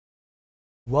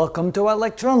Welcome to our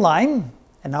lecture online.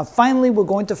 And now finally we're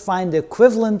going to find the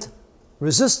equivalent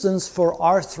resistance for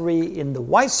R3 in the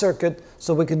Y circuit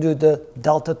so we can do the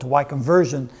delta to Y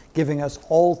conversion, giving us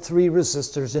all three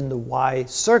resistors in the Y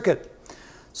circuit.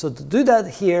 So to do that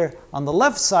here on the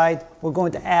left side, we're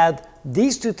going to add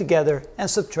these two together and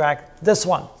subtract this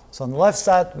one. So on the left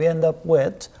side we end up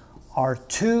with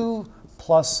R2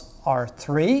 plus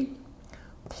R3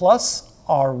 plus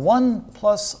R1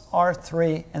 plus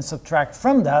R3 and subtract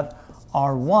from that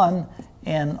R1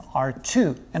 and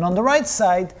R2. And on the right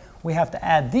side we have to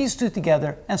add these two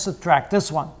together and subtract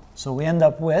this one. So we end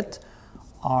up with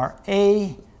RA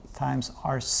times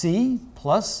RC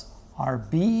plus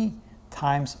RB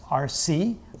times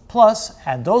RC plus,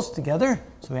 add those together,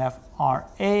 so we have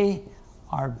RA,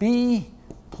 RB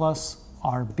plus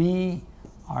RB,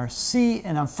 RC,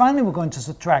 and then finally we're going to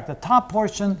subtract the top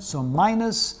portion, so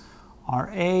minus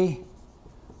RA,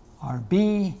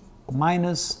 RB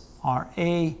minus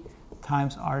RA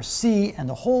times RC, and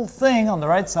the whole thing on the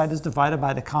right side is divided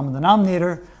by the common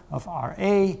denominator of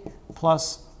RA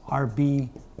plus RB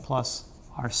plus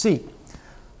RC.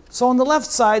 So on the left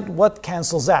side, what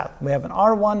cancels out? We have an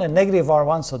R1 and negative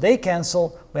R1, so they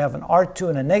cancel. We have an R2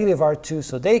 and a negative R2,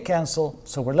 so they cancel.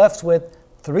 So we're left with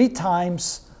 3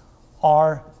 times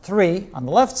R3 on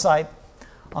the left side.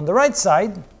 On the right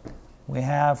side, we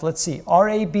have, let's see,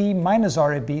 RAB minus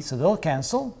RAB, so they'll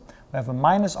cancel. We have a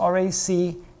minus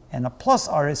RAC and a plus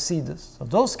RAC, so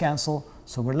those cancel.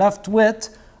 So we're left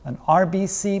with an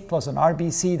RBC plus an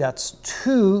RBC, that's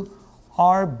 2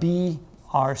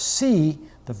 RBRC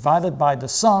divided by the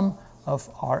sum of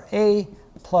RA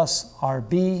plus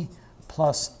RB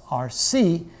plus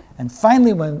RC. And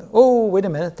finally when, oh, wait a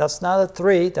minute, that's not a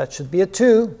 3, that should be a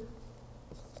 2,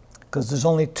 because there's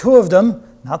only 2 of them,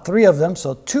 not 3 of them,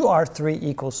 so 2R3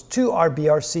 equals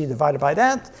 2RBRC divided by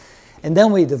that. And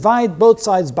then we divide both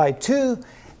sides by 2,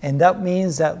 and that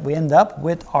means that we end up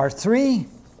with R3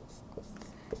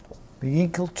 being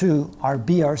equal to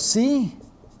RBRC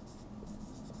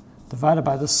divided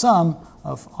by the sum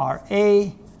of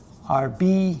RA,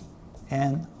 RB,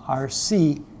 and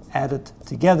RC added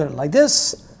together like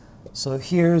this. So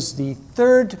here's the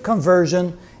third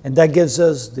conversion, and that gives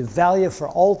us the value for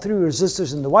all three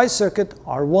resistors in the Y circuit,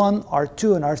 R1,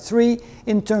 R2, and R3,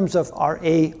 in terms of RA,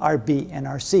 RB, and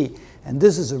RC. And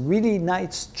this is a really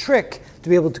nice trick to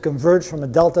be able to convert from a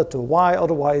delta to a Y,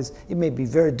 otherwise it may be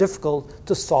very difficult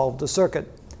to solve the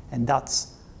circuit. And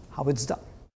that's how it's done.